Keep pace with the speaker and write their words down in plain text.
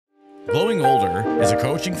Glowing Older is a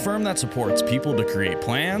coaching firm that supports people to create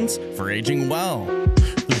plans for aging well.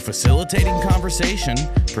 Through facilitating conversation,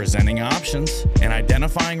 presenting options, and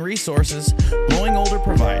identifying resources, Glowing Older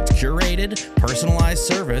provides curated, personalized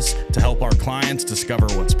service to help our clients discover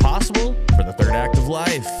what's possible for the third act of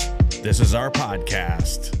life. This is our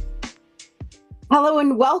podcast. Hello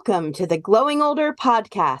and welcome to the Glowing Older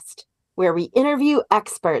podcast, where we interview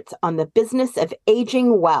experts on the business of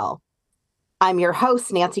aging well. I'm your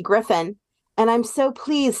host, Nancy Griffin, and I'm so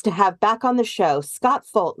pleased to have back on the show Scott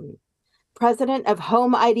Fulton, President of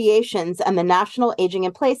Home Ideations and the National Aging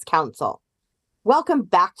in Place Council. Welcome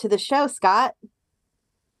back to the show, Scott.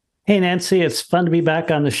 Hey, Nancy, it's fun to be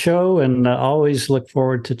back on the show, and always look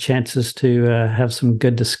forward to chances to have some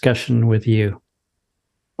good discussion with you.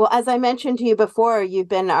 Well, as I mentioned to you before, you've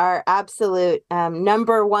been our absolute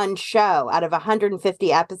number one show out of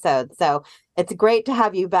 150 episodes. So it's great to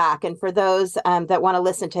have you back. And for those that want to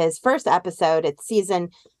listen to his first episode, it's season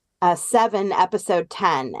 7, episode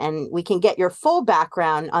 10. And we can get your full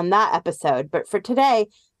background on that episode. But for today,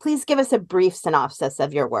 please give us a brief synopsis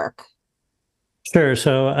of your work. Sure.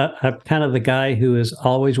 So I'm kind of the guy who has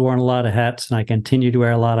always worn a lot of hats, and I continue to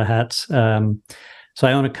wear a lot of hats. So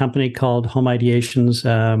I own a company called Home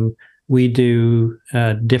Ideations. We do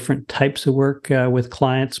different types of work with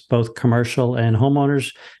clients, both commercial and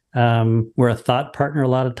homeowners. We're a thought partner a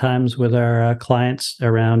lot of times with our clients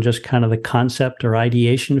around just kind of the concept or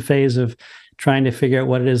ideation phase of trying to figure out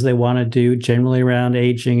what it is they want to do, generally around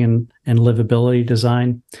aging and livability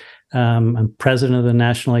design. I'm president of the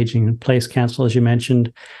National Aging in Place Council, as you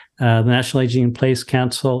mentioned. The National Aging in Place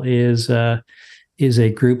Council is a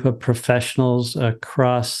group of professionals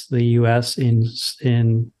across the U.S.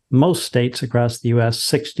 in most states across the U.S.,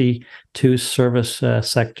 62 service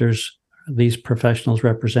sectors these professionals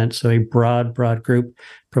represent. So a broad group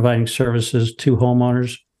providing services to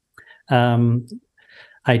homeowners.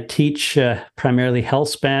 I teach primarily health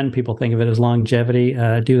span. People think of it as longevity.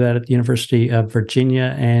 I do that at the University of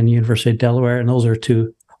Virginia and University of Delaware, and those are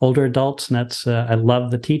to older adults. And that's I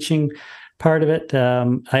love the teaching part of it.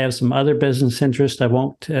 I have some other business interests I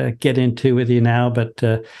won't get into with you now, but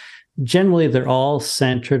generally they're all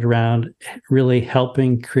centered around really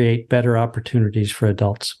helping create better opportunities for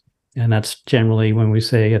adults. And that's generally, when we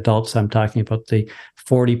say adults, I'm talking about the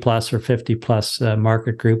 40 plus or 50 plus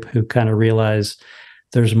market group who kind of realize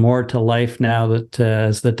there's more to life now that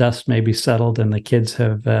as the dust may be settled and the kids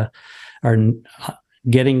are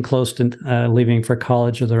getting close to leaving for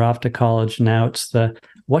college, or they're off to college. Now it's the,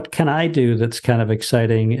 what can I do that's kind of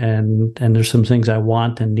exciting, and there's some things I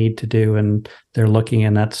want and need to do, and they're looking,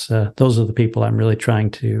 and that's those are the people I'm really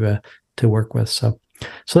trying to work with. So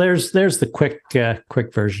there's the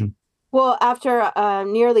quick version. Well, after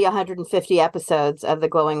nearly 150 episodes of the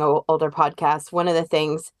Glowing Older podcast, one of the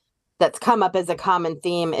things that's come up as a common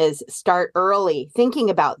theme is start early thinking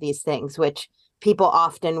about these things, which people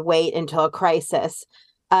often wait until a crisis.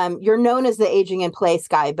 You're known as the aging in place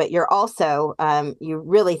guy, but you're also, you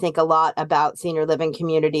really think a lot about senior living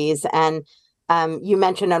communities. And you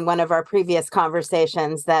mentioned on one of our previous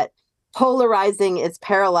conversations that polarizing is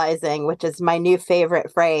paralyzing, which is my new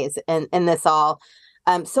favorite phrase in this all.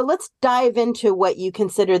 So let's dive into what you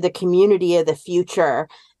consider the community of the future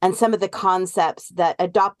and some of the concepts that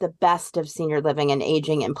adopt the best of senior living and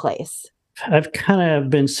aging in place. I've kind of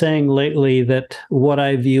been saying lately that what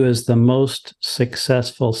I view as the most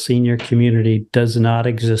successful senior community does not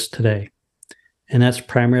exist today. And that's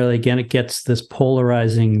primarily, again, it gets this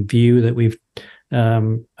polarizing view that we've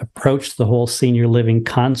approached the whole senior living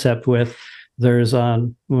concept with. There's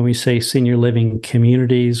when we say senior living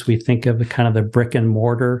communities, we think of the kind of the brick and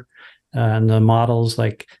mortar and the models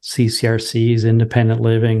like CCRCs, independent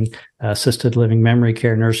living, assisted living, memory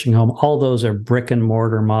care, nursing home. All those are brick and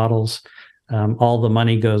mortar models. All the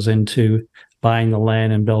money goes into buying the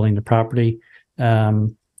land and building the property.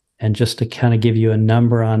 And just to kind of give you a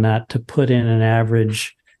number on that, to put in an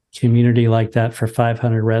average community like that for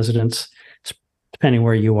 500 residents, depending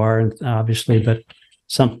where you are, obviously, but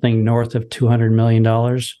something north of $200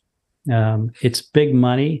 million. It's big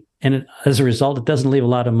money. And as a result, it doesn't leave a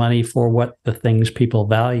lot of money for what the things people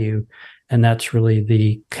value. And that's really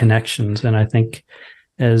the connections. And I think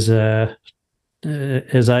as I've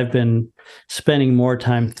been spending more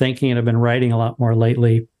time thinking, and I've been writing a lot more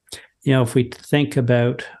lately, if we think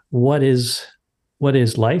about what is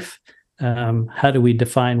life, how do we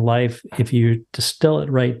define life? If you distill it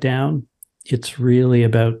right down, it's really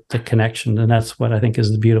about the connection. And that's what I think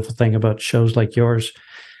is the beautiful thing about shows like yours,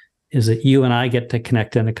 is that you and I get to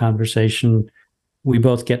connect in a conversation. We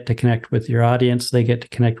both get to connect with your audience. They get to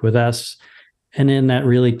connect with us. and in that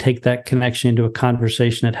really take that connection into a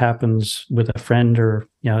conversation that happens with a friend or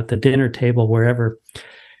at the dinner table, wherever.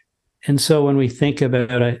 And so when we think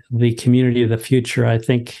about the community of the future, I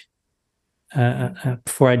think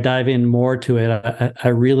before I dive in more to it, I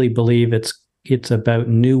really believe it's about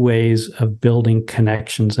new ways of building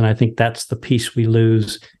connections. And I think that's the piece we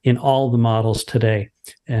lose in all the models today.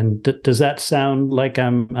 And does that sound like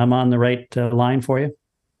I'm on the right line for you?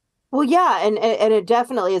 Well, yeah, and it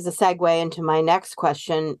definitely is a segue into my next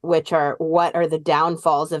question, which are what are the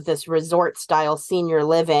downfalls of this resort style senior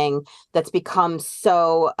living that's become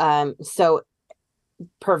so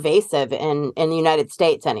pervasive in the United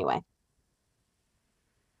States anyway?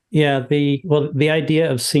 Yeah, the idea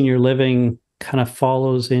of senior living kind of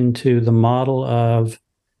follows into the model of,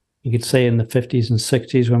 you could say, in the 50s and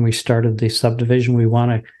 60s when we started the subdivision. We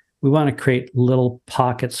want to create little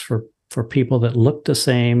pockets for people that look the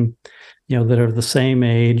same, that are the same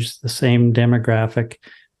age, the same demographic.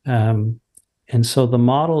 And so the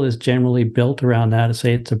model is generally built around that. To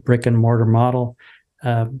say it's a brick and mortar model.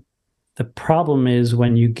 The problem is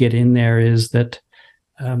when you get in there is that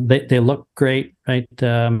they look great, right?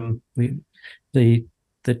 The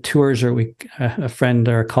tours are, a friend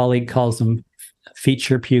or a colleague calls them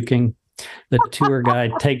feature puking. The tour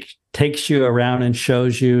guide takes you around and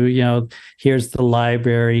shows you, here's the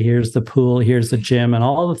library, here's the pool, here's the gym, and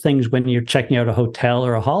all the things. When you're checking out a hotel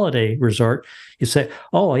or a holiday resort, you say,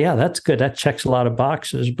 oh yeah, that's good, that checks a lot of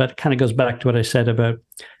boxes. But it kind of goes back to what I said about,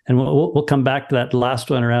 and we'll come back to that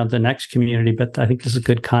last one around the next community, but I think this is a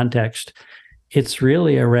good context. It's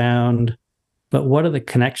really around, but what are the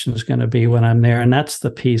connections going to be when I'm there? And that's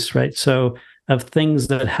the piece, right? So of things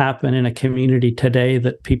that happen in a community today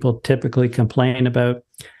that people typically complain about,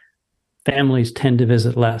 families tend to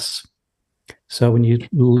visit less. So when you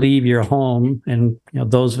leave your home, and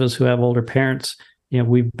those of us who have older parents,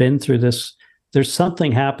 we've been through this. There's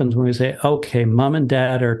something happens when we say, okay, mom and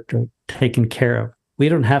dad are taken care of. We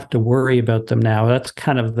don't have to worry about them now. That's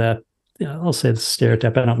kind of I'll say the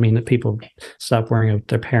stereotype. I don't mean that people stop worrying about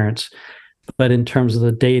their parents, but in terms of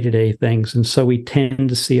the day-to-day things. And so we tend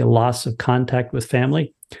to see a loss of contact with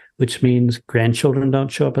family, which means grandchildren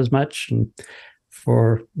don't show up as much. And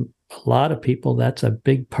for a lot of people, that's a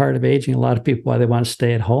big part of aging. A lot of people, why they want to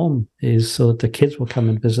stay at home is so that the kids will come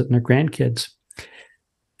and visit their grandkids.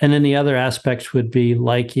 And then the other aspects would be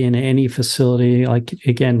like in any facility, like,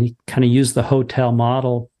 again, you kind of use the hotel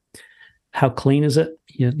model. How clean is it?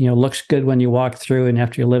 Looks good when you walk through, and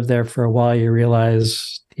after you live there for a while, you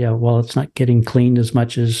realize, well, it's not getting cleaned as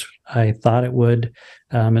much as I thought it would.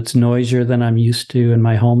 It's noisier than I'm used to in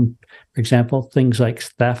my home. For example, things like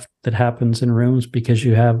theft that happens in rooms because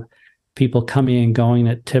you have people coming and going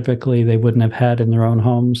that typically they wouldn't have had in their own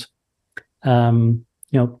homes.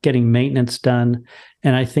 Getting maintenance done.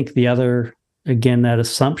 And I think the other, again, that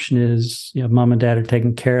assumption is, mom and dad are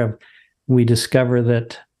taken care of. We discover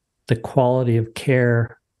that the quality of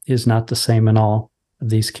care is not the same in all of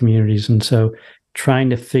these communities. And so trying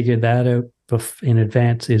to figure that out in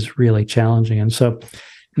advance is really challenging. And so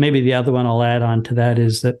maybe the other one I'll add on to that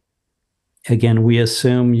is that, again, we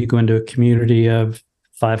assume you go into a community of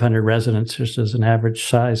 500 residents, just as an average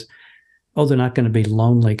size. Oh, they're not going to be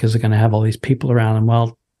lonely because they're going to have all these people around them.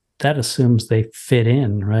 Well, that assumes they fit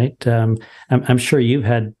in, right? I'm sure you've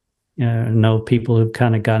had know people who've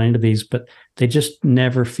kind of got into these, but they just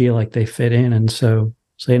never feel like they fit in. And so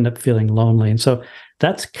they end up feeling lonely. And so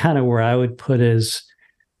that's kind of where I would put as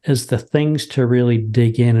the things to really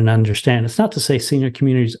dig in and understand. It's not to say senior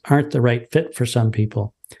communities aren't the right fit for some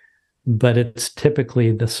people, but it's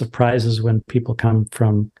typically the surprises when people come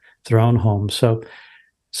from their own homes. So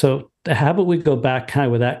how about we go back kind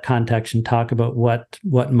of with that context and talk about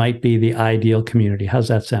what might be the ideal community? How's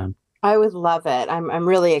that sound? I would love it. I'm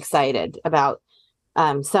really excited about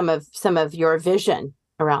some of your vision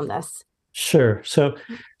around this. Sure. So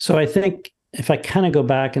I think if I kind of go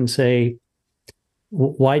back and say,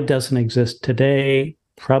 why doesn't exist today?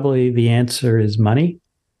 Probably the answer is money,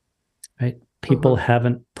 right? People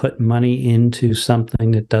haven't put money into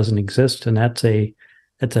something that doesn't exist, and that's a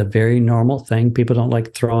very normal thing. People don't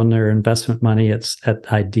like throwing their investment money at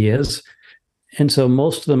ideas. And so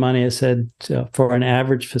most of the money, I said, for an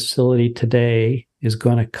average facility today is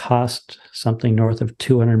going to cost something north of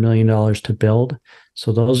 $200 million to build.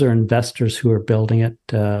 So those are investors who are building it.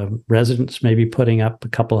 Residents may be putting up a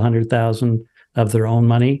couple $100,000 of their own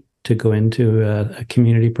money to go into a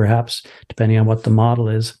community, perhaps, depending on what the model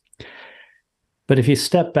is. But if you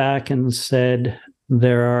step back and said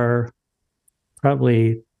there are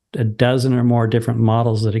probably a dozen or more different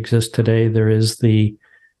models that exist today, there is the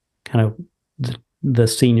kind of the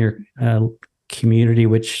senior community,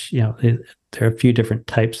 which there are a few different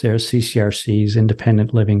types there, CCRCs,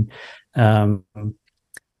 independent living.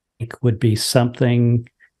 It would be something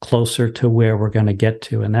closer to where we're going to get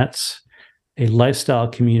to. And that's a lifestyle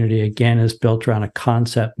community, again, is built around a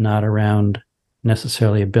concept, not around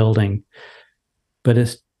necessarily a building, but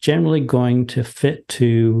it's generally going to fit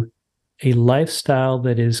to a lifestyle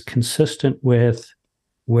that is consistent with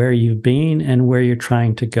where you've been and where you're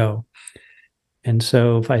trying to go. And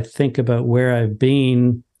so if I think about where I've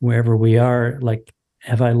been, wherever we are, like,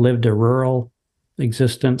 have I lived a rural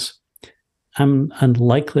existence? I'm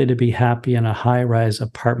unlikely to be happy in a high-rise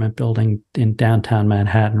apartment building in downtown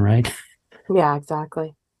Manhattan, right? Yeah,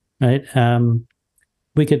 exactly. Right.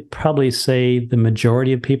 We could probably say the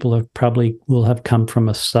majority of people will have come from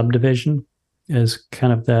a subdivision as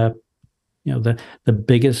kind of the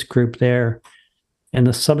biggest group there. And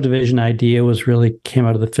the subdivision idea came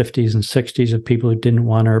out of the 50s and 60s of people who didn't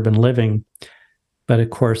want urban living. But of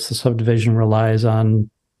course, the subdivision relies on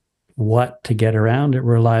what to get around. It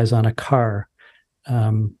relies on a car.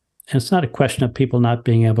 And it's not a question of people not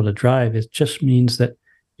being able to drive. It just means that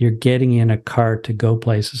you're getting in a car to go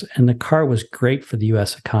places. And the car was great for the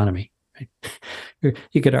U.S. economy. Right?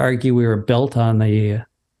 You could argue we were built on the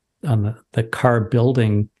car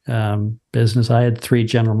building business. I had 3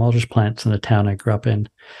 General Motors plants in the town I grew up in.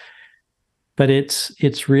 But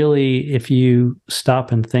it's really, if you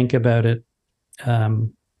stop and think about it,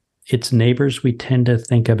 it's neighbors. We tend to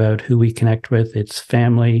think about who we connect with. It's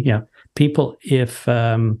family. People. If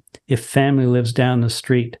family lives down the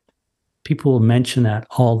street, people will mention that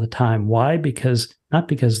all the time. Why? Not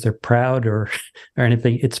because they're proud or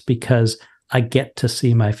anything. It's because I get to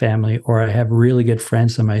see my family, or I have really good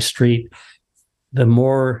friends on my street. The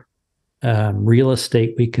more real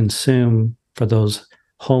estate we consume for those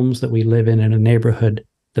homes that we live in a neighborhood,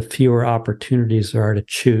 the fewer opportunities there are to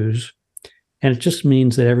choose. And it just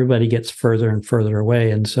means that everybody gets further and further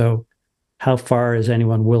away. And so how far is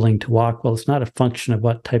anyone willing to walk? Well, it's not a function of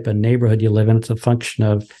what type of neighborhood you live in. It's a function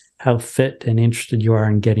of how fit and interested you are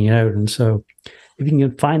in getting out. And so if you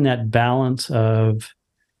can find that balance of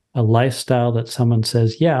a lifestyle that someone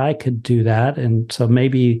says, yeah, I could do that. And so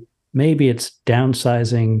maybe it's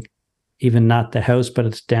downsizing, even not the house, but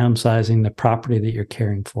it's downsizing the property that you're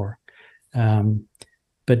caring for.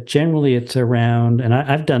 But generally it's around, and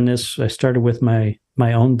I've done this, I started with my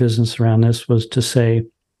own business around this, was to say,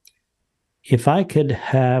 if I could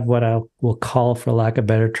have what I will call, for lack of a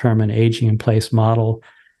better term, an aging in place model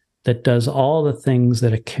that does all the things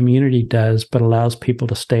that a community does, but allows people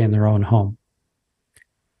to stay in their own home,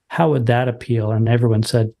 how would that appeal? And everyone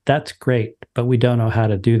said, that's great, but we don't know how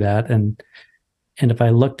to do that. And if I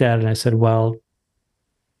looked at it and I said, well,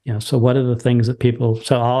 so what are the things that people,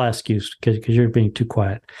 so I'll ask you, because you're being too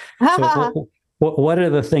quiet. So what are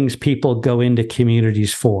the things people go into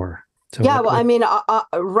communities for? So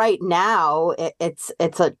right now it's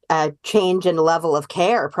a change in level of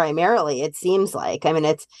care primarily. It seems like,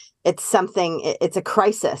 it's something, it's a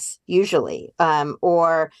crisis usually,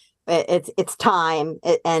 or it's time,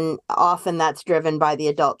 and often that's driven by the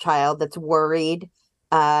adult child that's worried.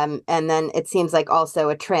 And then it seems like also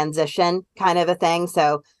a transition kind of a thing.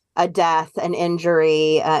 So a death, an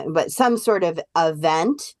injury, but some sort of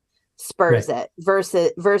event spurs right.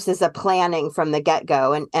 it versus a planning from the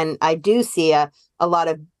get-go. And I do see a lot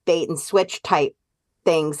of bait and switch type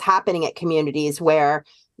things happening at communities where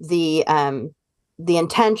the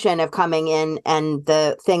intention of coming in and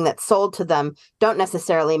the thing that's sold to them don't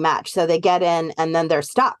necessarily match. So they get in and then they're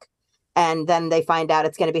stuck. And then they find out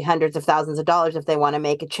it's going to be hundreds of thousands of dollars if they want to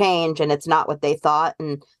make a change, and it's not what they thought.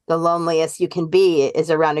 And the loneliest you can be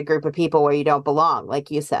is around a group of people where you don't belong,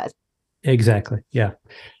 like you said. Exactly. Yeah.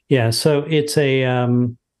 Yeah. So it's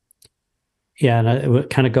and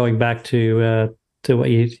kind of going back to what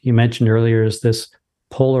you mentioned earlier, is this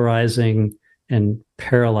polarizing and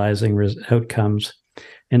paralyzing outcomes.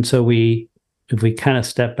 And so if we kind of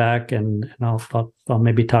step back, and I'll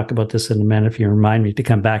maybe talk about this in a minute if you remind me to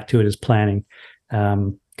come back to it, as planning,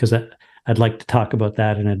 because I'd like to talk about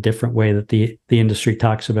that in a different way that the industry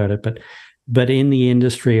talks about it. But in the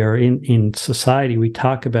industry, or in society, we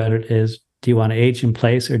talk about it as, do you want to age in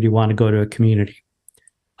place or do you want to go to a community?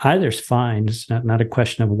 Either's fine. It's not a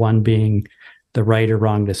question of one being the right or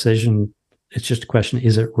wrong decision. It's just a question,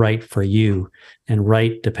 is it right for you? And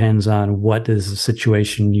right depends on what is the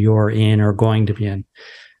situation you're in or going to be in.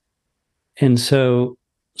 And so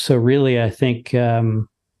really, I think,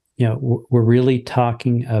 we're really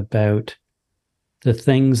talking about the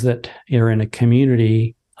things that are in a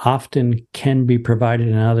community often can be provided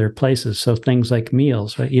in other places. So things like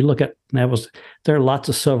meals, right? You look at there are lots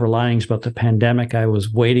of silver linings about the pandemic. I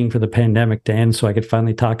was waiting for the pandemic to end so I could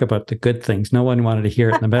finally talk about the good things. No one wanted to hear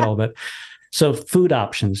it in the middle, but so food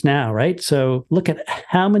options now, right? So look at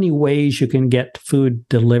how many ways you can get food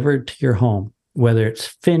delivered to your home, whether it's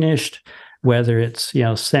finished, whether it's,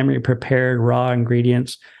 semi-prepared raw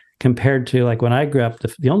ingredients, compared to like when I grew up,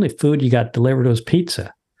 the only food you got delivered was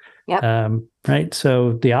pizza. Yep. Right.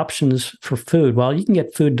 So the options for food, well, you can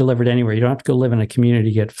get food delivered anywhere. You don't have to go live in a community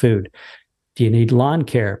to get food. Do you need lawn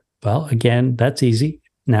care? Well, again, that's easy.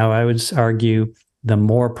 Now, I would argue the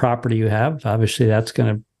more property you have, obviously that's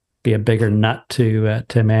going to be a bigger nut to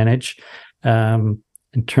manage. In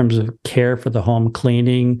terms of care for the home,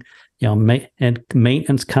 cleaning, and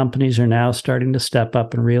maintenance companies are now starting to step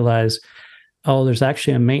up and realize, oh, there's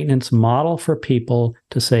actually a maintenance model for people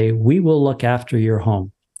to say, we will look after your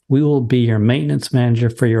home. We will be your maintenance manager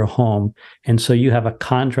for your home. And so you have a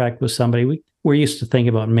contract with somebody. We're used to think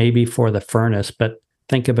about maybe for the furnace, but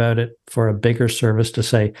think about it for a bigger service to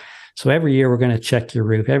say, so every year we're going to check your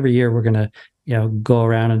roof. Every year we're going to go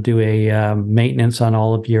around and do a maintenance on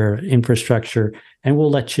all of your infrastructure. And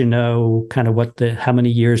we'll let you know kind of how many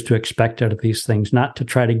years to expect out of these things, not to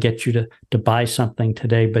try to get you to buy something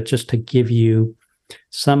today, but just to give you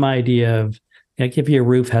some idea of, if your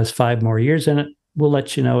roof has 5 more years in it, we'll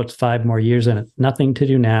let you know it's 5 more years in it. Nothing to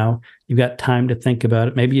do now. You've got time to think about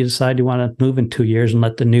it. Maybe you decide you want to move in 2 years and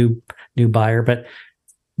let the new buyer, but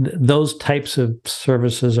those types of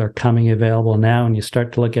services are coming available now. And you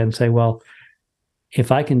start to look at it and say, well,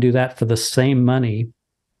 if I can do that for the same money,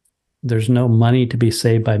 there's no money to be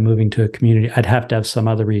saved by moving to a community. I'd have to have some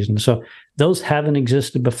other reason. So those haven't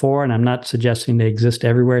existed before, and I'm not suggesting they exist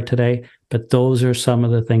everywhere today, but those are some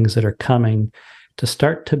of the things that are coming to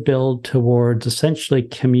start to build towards essentially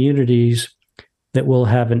communities that will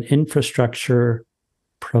have an infrastructure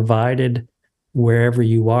provided wherever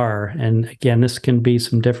you are. And again, this can be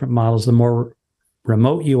some different models. The more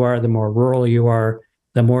remote you are, the more rural you are,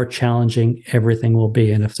 the more challenging everything will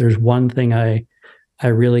be. And if there's one thing I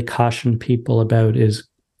really caution people about is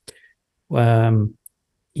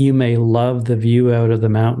you may love the view out of the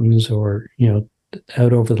mountains or,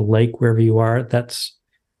 out over the lake, wherever you are. That's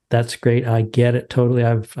great. I get it totally.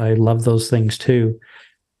 I love those things too.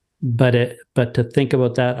 But to think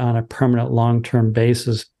about that on a permanent long-term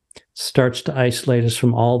basis starts to isolate us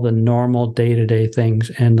from all the normal day-to-day things.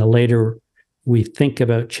 And the later we think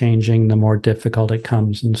about changing, the more difficult it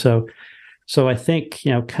comes. And so I think,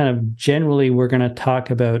 kind of generally we're going to talk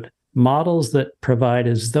about models that provide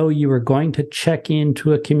as though you were going to check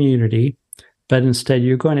into a community, but instead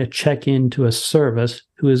you're going to check into a service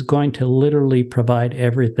who is going to literally provide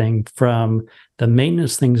everything from the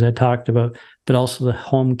maintenance things I talked about, but also the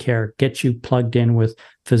home care, get you plugged in with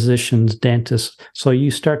physicians, dentists. So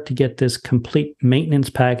you start to get this complete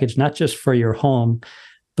maintenance package, not just for your home,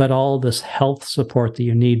 but all this health support that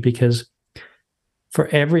you need, because for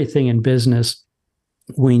everything in business,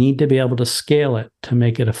 we need to be able to scale it to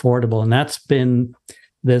make it affordable. And that's been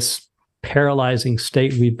this paralyzing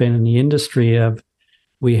state we've been in the industry of.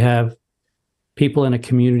 We have people in a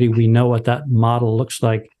community, we know what that model looks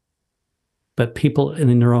like, but people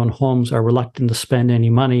in their own homes are reluctant to spend any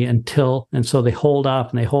money and so they hold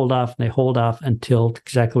off and they hold off and they hold off until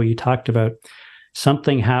exactly what you talked about.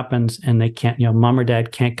 Something happens and they can't, mom or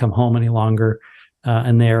dad can't come home any longer,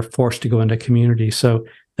 and they are forced to go into community. So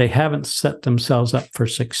they haven't set themselves up for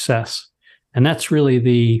success. And that's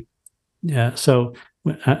really so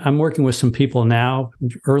I'm working with some people now,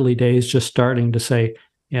 early days, just starting to say,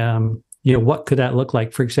 what could that look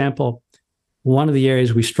like? For example, one of the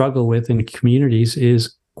areas we struggle with in communities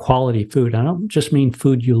is quality food. I don't just mean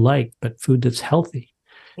food you like, but food that's healthy.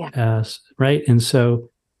 Yeah. Right. And so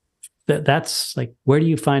that's like, where do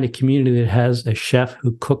you find a community that has a chef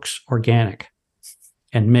who cooks organic?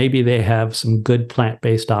 And maybe they have some good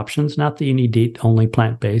plant-based options. Not that you need to eat only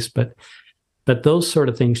plant-based, but those sort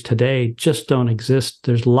of things today just don't exist.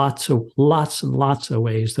 There's lots and lots of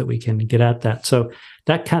ways that we can get at that. So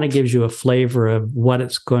that kind of gives you a flavor of what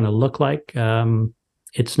it's going to look like.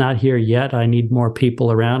 It's not here yet. I need more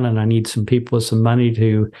people around, and I need some people with some money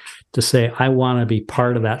to say, I want to be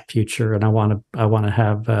part of that future, and I want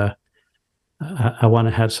to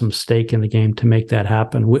have some stake in the game to make that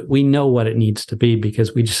happen. We know what it needs to be,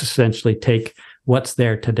 because we just essentially take what's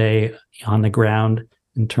there today on the ground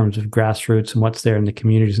in terms of grassroots and what's there in the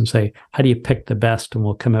communities and say, how do you pick the best? And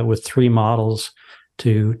we'll come out with 3 models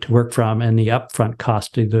to work from. And the upfront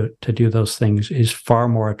cost to do those things is far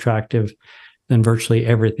more attractive than virtually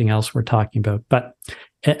everything else we're talking about.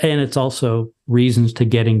 And it's also reasons to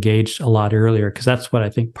get engaged a lot earlier, because that's what I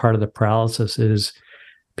think part of the paralysis is.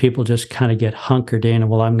 People just kind of get hunkered in, and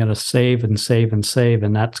well, I'm going to save and save and save,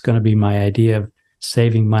 and that's going to be my idea of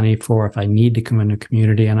saving money for if I need to come into a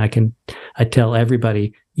community. And I tell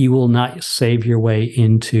everybody, you will not save your way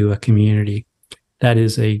into a community. That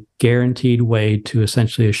is a guaranteed way to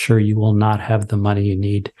essentially assure you will not have the money you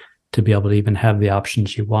need to be able to even have the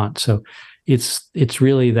options you want. So it's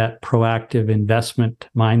really that proactive investment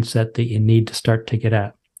mindset that you need to start to get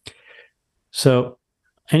at. So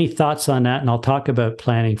any thoughts on that? And I'll talk about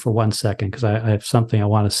planning for 1 second, because I have something I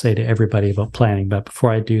want to say to everybody about planning. But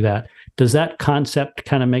before I do that, does that concept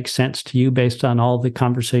kind of make sense to you based on all the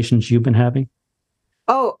conversations you've been having?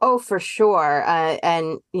 Oh, for sure.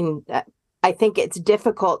 And I think it's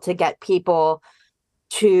difficult to get people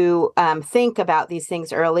to think about these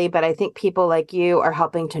things early, but I think people like you are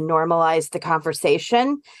helping to normalize the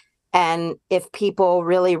conversation. And if people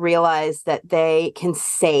really realize that they can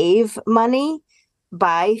save money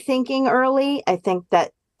by thinking early, I think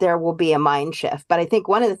that there will be a mind shift. But I think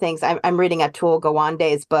one of the things I'm reading Atul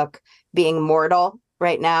Gawande's book, Being Mortal,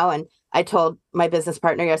 right now. And I told my business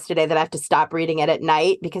partner yesterday that I have to stop reading it at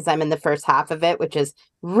night because I'm in the first half of it, which is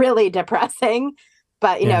really depressing.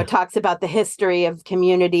 But, it talks about the history of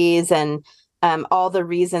communities and all the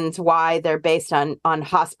reasons why they're based on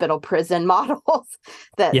hospital prison models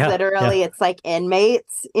that literally it's like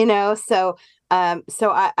inmates, so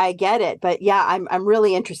I get it. But yeah, I'm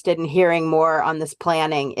really interested in hearing more on this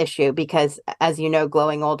planning issue, because as you know,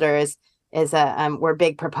 Glowing Older is we're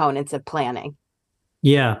big proponents of planning.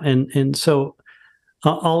 Yeah. And so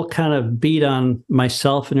I'll kind of beat on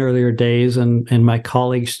myself in earlier days and my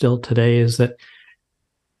colleagues still today, is that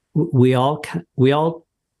we all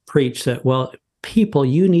preach that, well, people,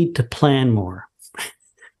 you need to plan more.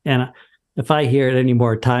 And if I hear it any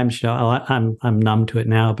more times, I'm numb to it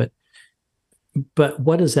now, but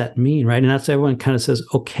what does that mean, right? And that's, everyone kind of says,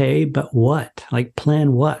 okay, but what? Like,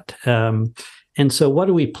 plan what? And so what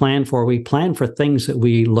do we plan for? We plan for things that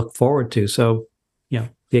we look forward to. So,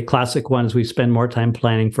 the classic one is we spend more time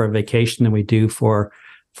planning for a vacation than we do for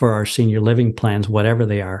our senior living plans, whatever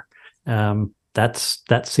they are.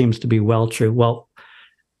 That seems to be well true. Well,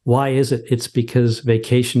 why is it? It's because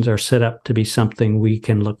vacations are set up to be something we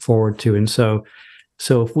can look forward to. And so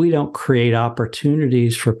if we don't create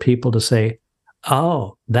opportunities for people to say,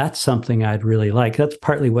 oh, that's something I'd really like. That's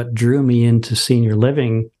partly what drew me into senior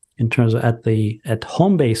living in terms of at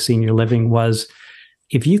home-based senior living, was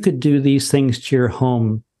if you could do these things to your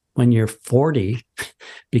home when you're 40,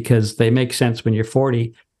 because they make sense when you're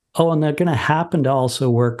 40. Oh, and they're going to happen to also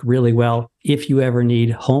work really well if you ever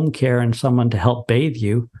need home care and someone to help bathe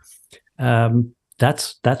you.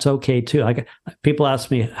 That's okay too. Like, people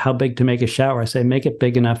ask me how big to make a shower. I say, make it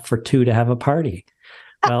big enough for two to have a party.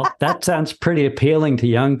 Well, that sounds pretty appealing to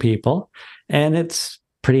young people, and it's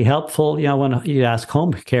pretty helpful, when you ask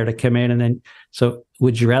home care to come in. And then, so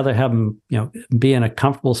would you rather have them, be in a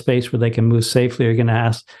comfortable space where they can move safely, or you're going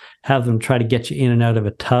to have them try to get you in and out of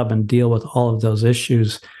a tub and deal with all of those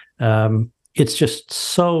issues? It's just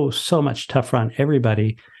so much tougher on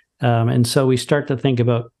everybody. And so we start to think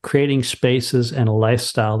about creating spaces and a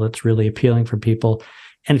lifestyle that's really appealing for people.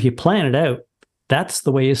 And if you plan it out, that's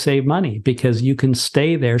the way you save money, because you can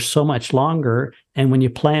stay there so much longer. And when you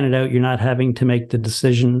plan it out, you're not having to make the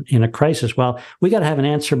decision in a crisis. Well, we got to have an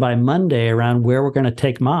answer by Monday around where we're going to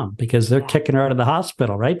take mom, because they're kicking her out of the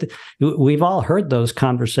hospital, right? We've all heard those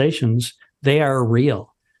conversations. They are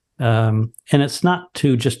real. And it's not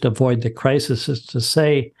to just avoid the crisis. It's to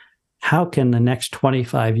say, how can the next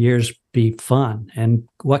 25 years be fun? And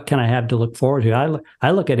what can I have to look forward to?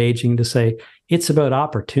 I look at aging to say, it's about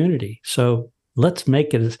opportunity. So let's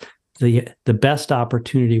make it the best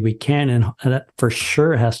opportunity we can. And that for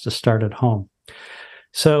sure has to start at home.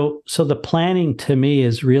 So the planning to me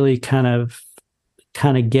is really kind of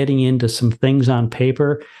getting into some things on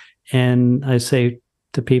paper. And I say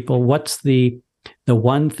to people, what's the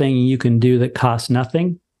one thing you can do that costs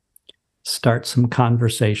nothing? Start some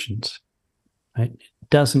conversations, right? It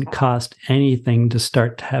doesn't cost anything to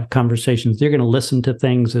start to have conversations. You're going to listen to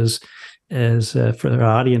things as for our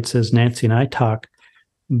audiences, Nancy and I talk,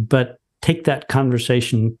 but take that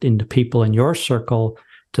conversation into people in your circle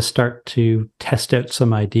to start to test out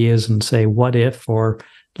some ideas and say, what if, or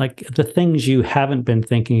like the things you haven't been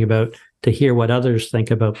thinking about, to hear what others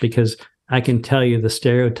think about, because I can tell you the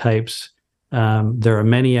stereotypes, there are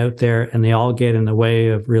many out there, and they all get in the way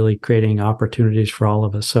of really creating opportunities for all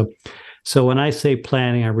of us. So when I say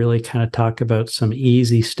planning, I really kind of talk about some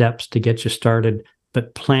easy steps to get you started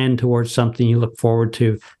but plan towards something you look forward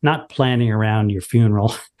to, not planning around your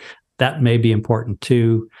funeral. That may be important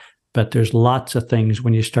too, but there's lots of things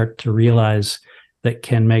when you start to realize that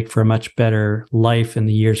can make for a much better life in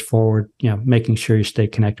the years forward, making sure you stay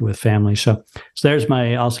connected with family. So there's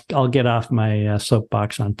I'll get off my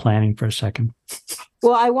soapbox on planning for a second.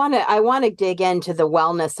 Well, I want to dig into the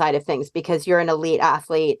wellness side of things, because you're an elite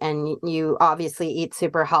athlete and you obviously eat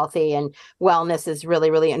super healthy, and wellness is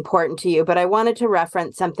really, really important to you. But I wanted to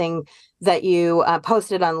reference something that you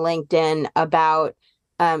posted on LinkedIn about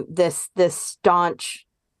this staunch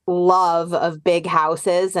love of big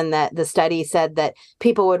houses, and that the study said that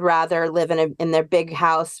people would rather live in their big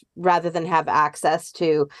house rather than have access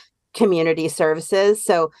to community services.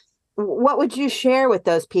 So what would you share with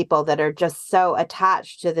those people that are just so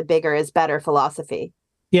attached to the bigger is better philosophy?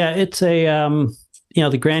 Yeah, it's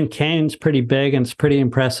the Grand Canyon's pretty big and it's pretty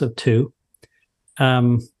impressive too.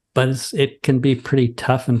 But it can be pretty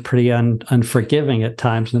tough and pretty unforgiving at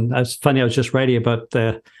times. And it's funny, I was just writing about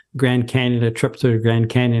the Grand Canyon, a trip through the Grand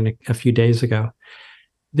Canyon a few days ago.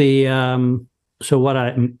 So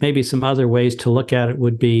maybe some other ways to look at it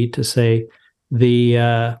would be to say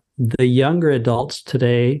the younger adults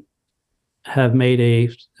today have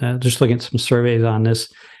made just looking at some surveys on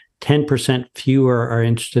this, 10% fewer are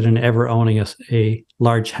interested in ever owning a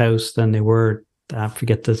large house than they were. I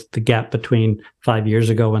forget the gap between 5 years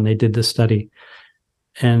ago when they did this study.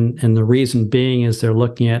 And the reason being is they're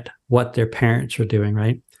looking at what their parents are doing,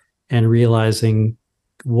 right? And realizing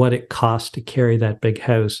what it costs to carry that big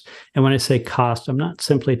house. And when I say cost, I'm not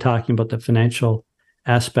simply talking about the financial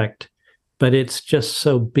aspect, but it's just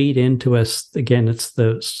so beat into us. Again, it's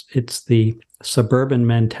the suburban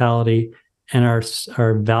mentality, and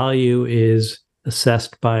our value is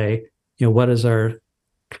assessed by, what does our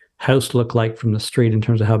house look like from the street in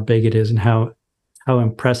terms of how big it is and how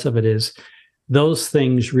impressive it is. Those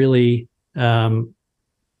things really,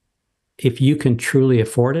 if you can truly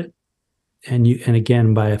afford it, and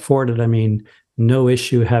again, by afford it, I mean no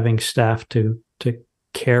issue having staff to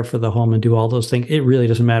care for the home and do all those things. It really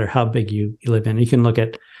doesn't matter how big you live in. You can look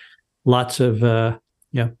at lots of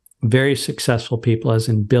very successful people, as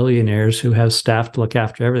in billionaires, who have staff to look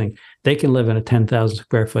after everything. They can live in a 10,000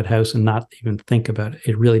 square foot house and not even think about it.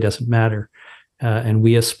 It really doesn't matter. And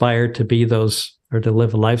we aspire to be those, or to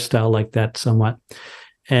live a lifestyle like that somewhat.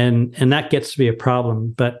 And that gets to be a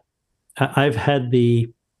problem. But I've had the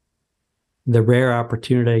rare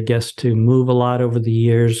opportunity, I guess, to move a lot over the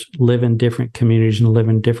years, live in different communities and live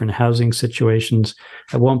in different housing situations.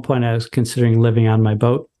 At one point, I was considering living on my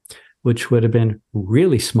boat, which would have been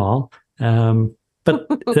really small. But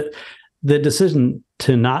the decision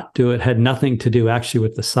to not do it had nothing to do actually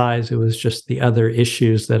with the size. It was just the other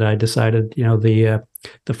issues that I decided, the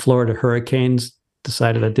Florida hurricanes,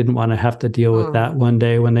 decided I didn't want to have to deal with that one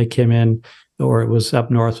day when they came in, or it was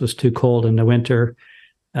up north, was too cold in the winter.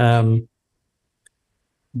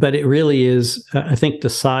 But it really is, I think the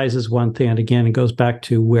size is one thing. And again, it goes back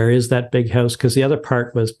to where is that big house? Because the other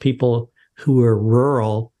part was people who were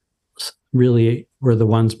rural really were the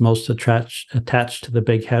ones most attached to the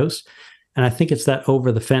big house. And I think it's that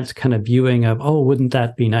over the fence kind of viewing of, oh, wouldn't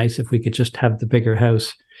that be nice if we could just have the bigger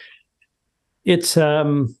house? It's,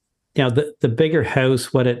 the bigger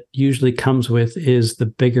house, what it usually comes with is the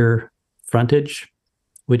bigger frontage,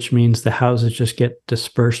 which means the houses just get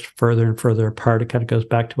dispersed further and further apart. It kind of goes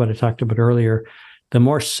back to what I talked about earlier. The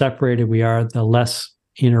more separated we are, the less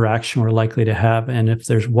interaction we're likely to have. And if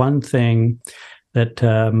there's one thing that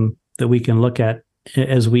we can look at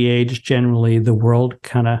as we age, generally the world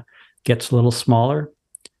kind of gets a little smaller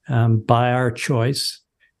by our choice.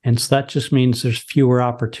 And so that just means there's fewer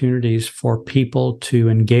opportunities for people to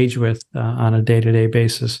engage with on a day-to-day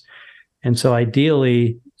basis. And so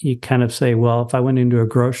ideally, you kind of say, well, if I went into a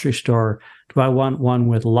grocery store, do I want one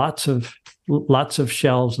with lots of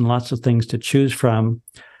shelves and lots of things to choose from?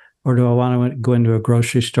 Or do I want to go into a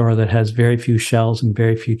grocery store that has very few shelves and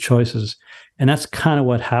very few choices? And that's kind of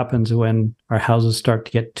what happens when our houses start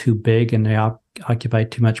to get too big and they occupy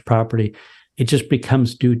too much property. It just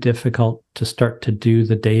becomes too difficult to start to do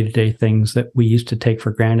the day-to-day things that we used to take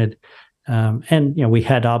for granted. And we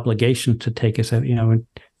had obligations to take us out.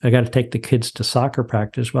 I got to take the kids to soccer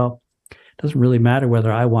practice. Well, it doesn't really matter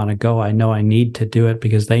whether I want to go. I know I need to do it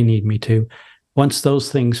because they need me to. Once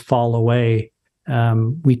those things fall away,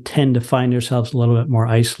 we tend to find ourselves a little bit more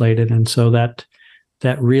isolated. And so that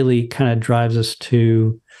really kind of drives us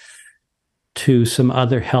to some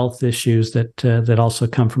other health issues that also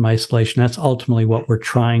come from isolation. That's ultimately what we're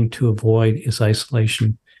trying to avoid, is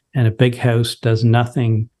isolation. And a big house does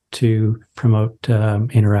nothing to promote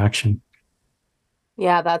interaction.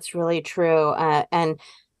 Yeah, that's really true. And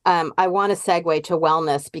I want to segue to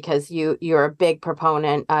wellness because you're a big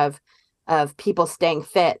proponent of people staying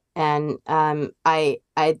fit, and I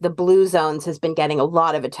the Blue Zones has been getting a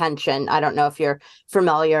lot of attention. I don't know if you're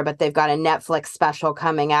familiar, but they've got a Netflix special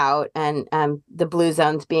coming out, and the Blue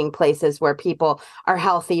Zones being places where people are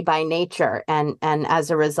healthy by nature, and as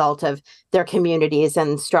a result of their communities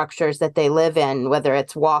and structures that they live in, whether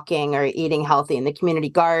it's walking or eating healthy in the community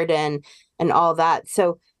garden and all that.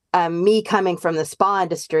 So, me coming from the spa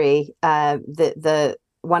industry, the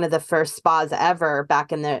one of the first spas ever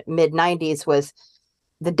back in the mid 90s was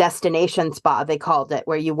the destination spa, they called it,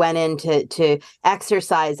 where you went in to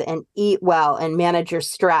exercise and eat well and manage your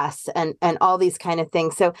stress and all these kind of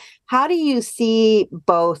things. So how do you see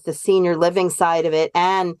both the senior living side of it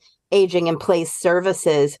and aging in place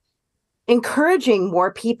services encouraging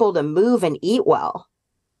more people to move and eat well?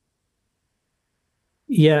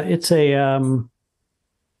 Yeah, it's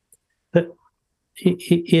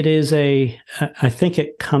it is I think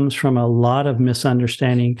it comes from a lot of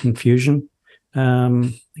misunderstanding and confusion.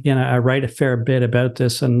 Again, I write a fair bit about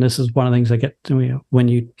this, and this is one of the things I get to, when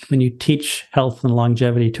you teach health and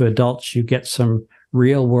longevity to adults, you get some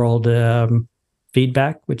real world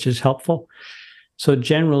feedback, which is helpful. So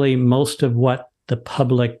generally, most of what the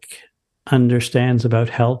public understands about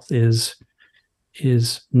health is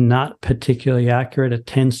not particularly accurate. It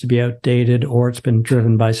tends to be outdated, or it's been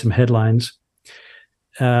driven by some headlines.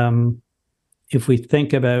 If we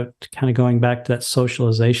think about kind of going back to that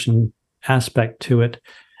socialization aspect to it,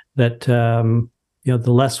 that the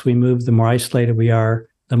less we move, the more isolated we are,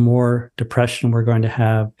 the more depression we're going to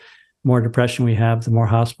have. More depression we have, the more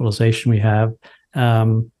hospitalization we have.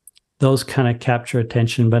 Those kind of capture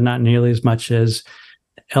attention, but not nearly as much as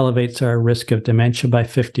elevates our risk of dementia by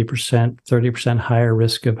 50%, 30% higher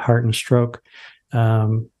risk of heart and stroke,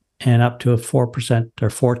 and up to a 4% or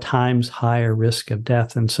 4 times higher risk of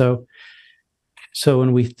death. And so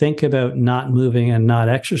when we think about not moving and not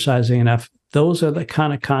exercising enough, those are the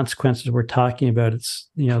kind of consequences we're talking about. It's,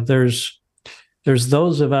 there's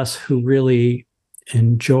those of us who really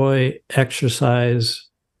enjoy exercise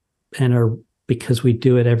and are, because we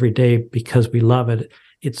do it every day, because we love it.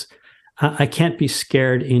 I can't be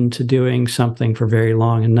scared into doing something for very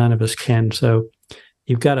long, and none of us can. So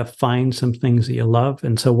you've got to find some things that you love.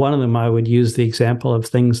 And so one of them, I would use the example of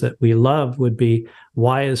things that we love would be,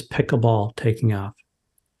 why is pickleball taking off?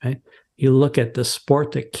 Right? You look at the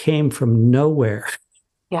sport that came from nowhere.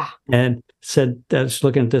 Yeah. And said, I was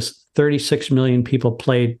looking at this, 36 million people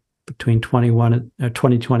played between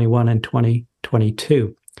 2021 and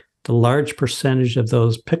 2022. The large percentage of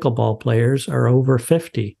those pickleball players are over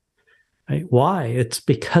 50. Right? Why? It's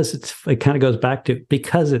because it kind of goes back to,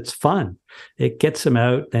 because it's fun. It gets them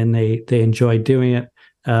out and they enjoy doing it.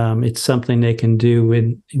 It's something they can do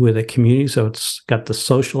with a community. So it's got the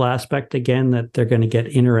social aspect again, that they're going to get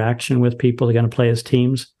interaction with people. They're going to play as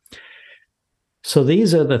teams. So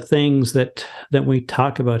these are the things that we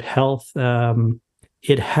talk about health.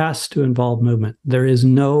 It has to involve movement. There is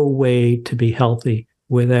no way to be healthy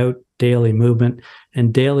without daily movement.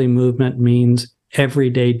 And daily movement means every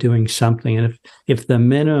day doing something. And if the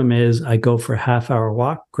minimum is I go for a half-hour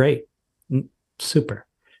walk, great, super.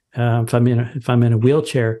 If I'm in a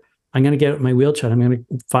wheelchair, I'm going to get out my wheelchair. I'm going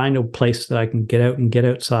to find a place that I can get out and get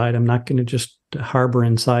outside. I'm not going to just harbor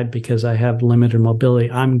inside because I have limited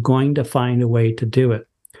mobility. I'm going to find a way to do it.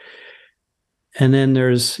 And then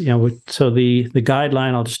there's, so the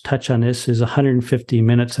guideline, I'll just touch on this, is 150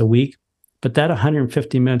 minutes a week. But that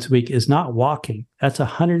 150 minutes a week is not walking. That's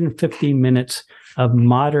 150 minutes of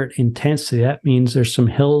moderate intensity. That means there's some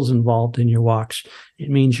hills involved in your walks. It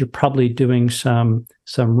means you're probably doing some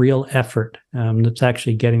real effort that's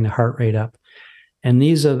actually getting the heart rate up. And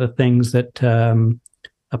these are the things that,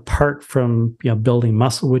 apart from building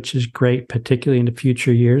muscle, which is great, particularly in the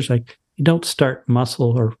future years, like you don't start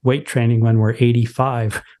muscle or weight training when we're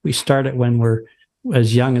 85. We start it when we're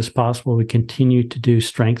as young as possible. We continue to do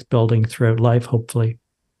strength building throughout life, hopefully.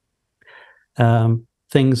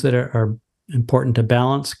 Things that are important to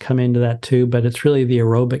balance come into that too, but it's really the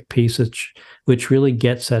aerobic piece which really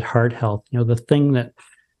gets at heart health. The thing that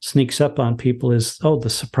sneaks up on people is, the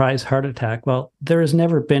surprise heart attack. Well, there has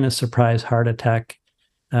never been a surprise heart attack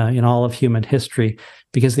in all of human history,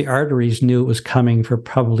 because the arteries knew it was coming for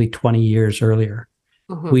probably 20 years earlier.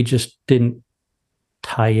 Mm-hmm. We just didn't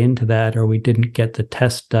tie into that, or we didn't get the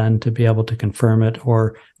test done to be able to confirm it,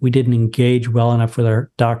 or we didn't engage well enough with our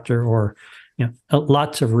doctor, or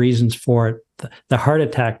lots of reasons for it. The heart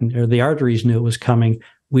attack, or the arteries knew it was coming.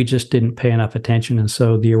 We just didn't pay enough attention. And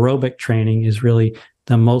so the aerobic training is really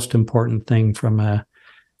the most important thing from a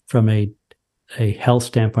a health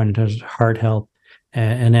standpoint, in terms of heart health,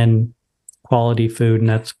 and then quality food. And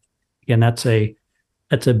that's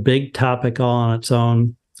a big topic all on its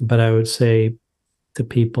own. But I would say to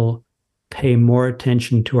people, pay more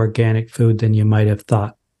attention to organic food than you might have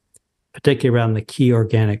thought, particularly around the key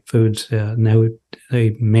organic foods. And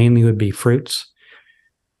they mainly would be fruits.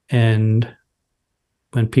 And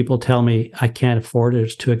when people tell me I can't afford it,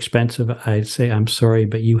 it's too expensive, I say, I'm sorry,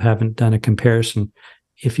 but you haven't done a comparison.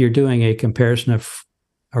 If you're doing a comparison of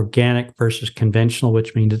organic versus conventional,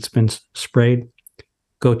 which means it's been sprayed,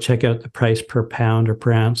 go check out the price per pound or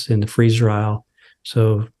per ounce in the freezer aisle.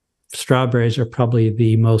 So strawberries are probably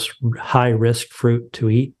the most high risk fruit to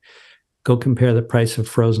eat. Go compare the price of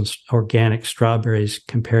frozen organic strawberries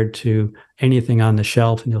compared to anything on the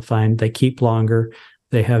shelf, and you'll find they keep longer.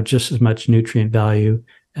 They have just as much nutrient value,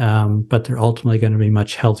 but they're ultimately going to be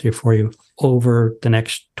much healthier for you over the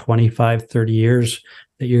next 25, 30 years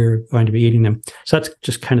that you're going to be eating them. So that's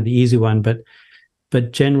just kind of the easy one,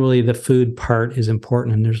 but generally the food part is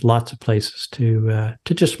important, and there's lots of places to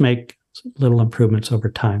just make little improvements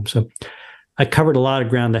over time. So I covered a lot of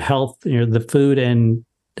ground. The health, the food and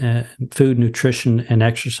food, nutrition, and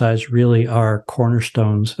exercise really are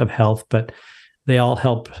cornerstones of health, but they all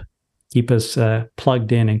help keep us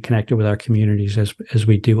plugged in and connected with our communities as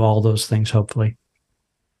we do all those things, hopefully.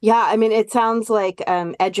 Yeah, I mean, it sounds like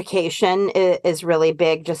education is really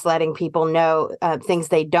big, just letting people know things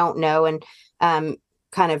they don't know, and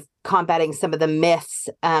kind of combating some of the myths.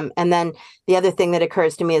 And then the other thing that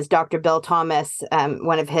occurs to me is Dr. Bill Thomas,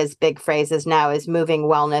 one of his big phrases now is moving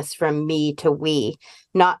wellness from me to we,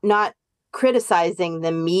 not criticizing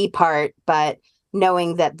the me part, but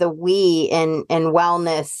knowing that the we in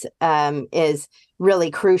wellness is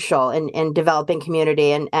really crucial in developing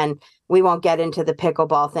community. And we won't get into the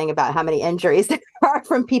pickleball thing about how many injuries there are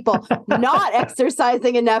from people not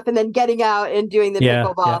exercising enough and then getting out and doing the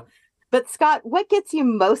pickleball. Yeah. But Scott, what gets you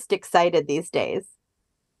most excited these days?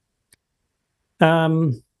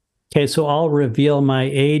 Okay, so I'll reveal my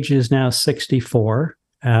age is now 64.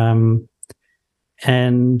 And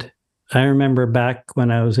I remember back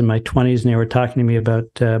when I was in my 20s and they were talking to me about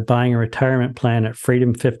buying a retirement plan at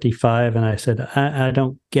Freedom 55. And I said, I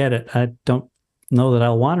don't get it. I don't know that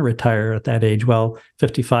I'll want to retire at that age. Well,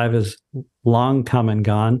 55 is long come and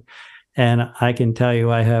gone. And I can tell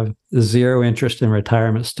you I have zero interest in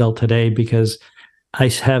retirement still today, because I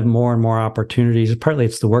have more and more opportunities. Partly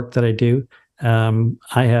it's the work that I do.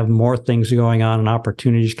 I have more things going on and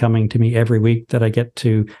opportunities coming to me every week that I get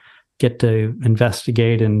to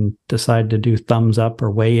investigate and decide to do thumbs up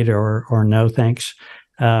or wait or no thanks.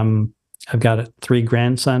 I've got 3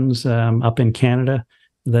 grandsons up in Canada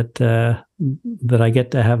that I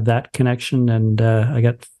get to have that connection, and I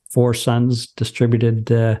got 4 sons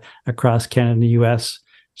distributed across Canada and the U.S.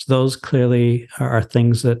 So those clearly are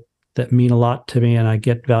things that mean a lot to me and I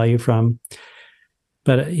get value from.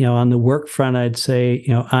 But on the work front, I'd say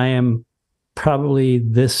I am probably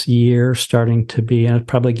this year starting to be, and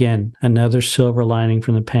probably again another silver lining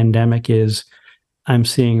from the pandemic is I'm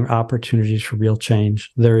seeing opportunities for real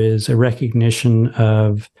change. There is a recognition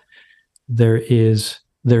of there is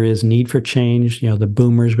need for change. The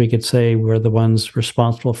boomers, we could say, were the ones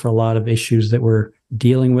responsible for a lot of issues that we're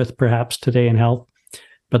dealing with perhaps today in health,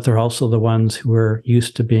 but they're also the ones who are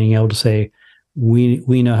used to being able to say, we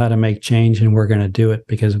know how to make change and we're going to do it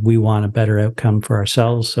because we want a better outcome for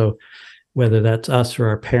ourselves. So whether that's us or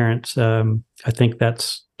our parents, I think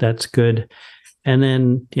that's good. And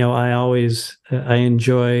then, I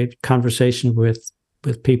enjoy conversation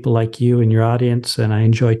with people like you and your audience, and I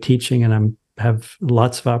enjoy teaching, and have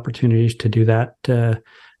lots of opportunities to do that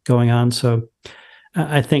going on. So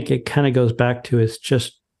I think it kind of goes back to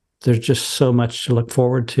there's just so much to look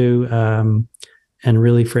forward to. And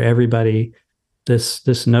really for everybody,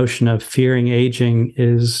 this notion of fearing aging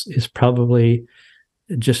is probably,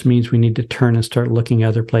 it just means we need to turn and start looking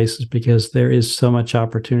other places, because there is so much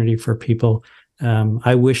opportunity for people.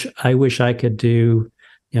 I wish I could do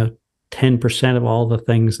 10% of all the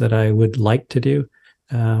things that I would like to do.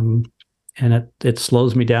 And it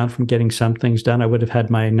slows me down from getting some things done. I would have had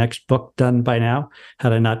my next book done by now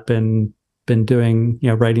had I not been doing,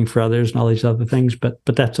 writing for others and all these other things. But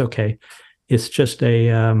that's okay. It's just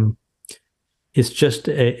a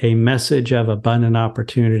message of abundant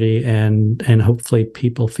opportunity, and hopefully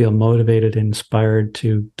people feel motivated and inspired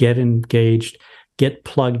to get engaged, get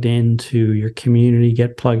plugged into your community,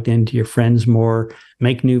 get plugged into your friends more,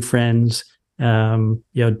 make new friends.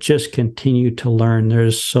 Just continue to learn.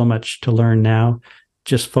 There's so much to learn now.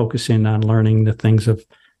 Just focusing on learning the things of,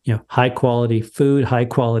 high quality food, high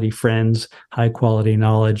quality friends, high quality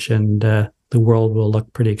knowledge, and the world will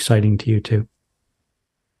look pretty exciting to you too.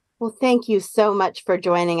 Well, thank you so much for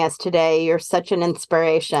joining us today. You're such an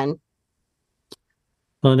inspiration.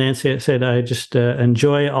 Well, Nancy, I said I just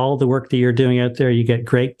enjoy all the work that you're doing out there. You get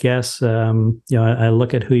great guests. I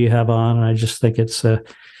look at who you have on, and I just think it's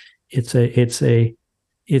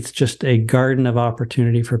just a garden of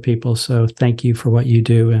opportunity for people. So thank you for what you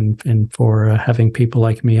do, and for having people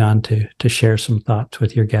like me on to share some thoughts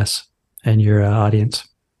with your guests and your audience.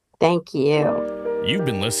 Thank you. You've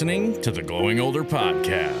been listening to the Glowing Older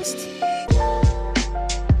Podcast.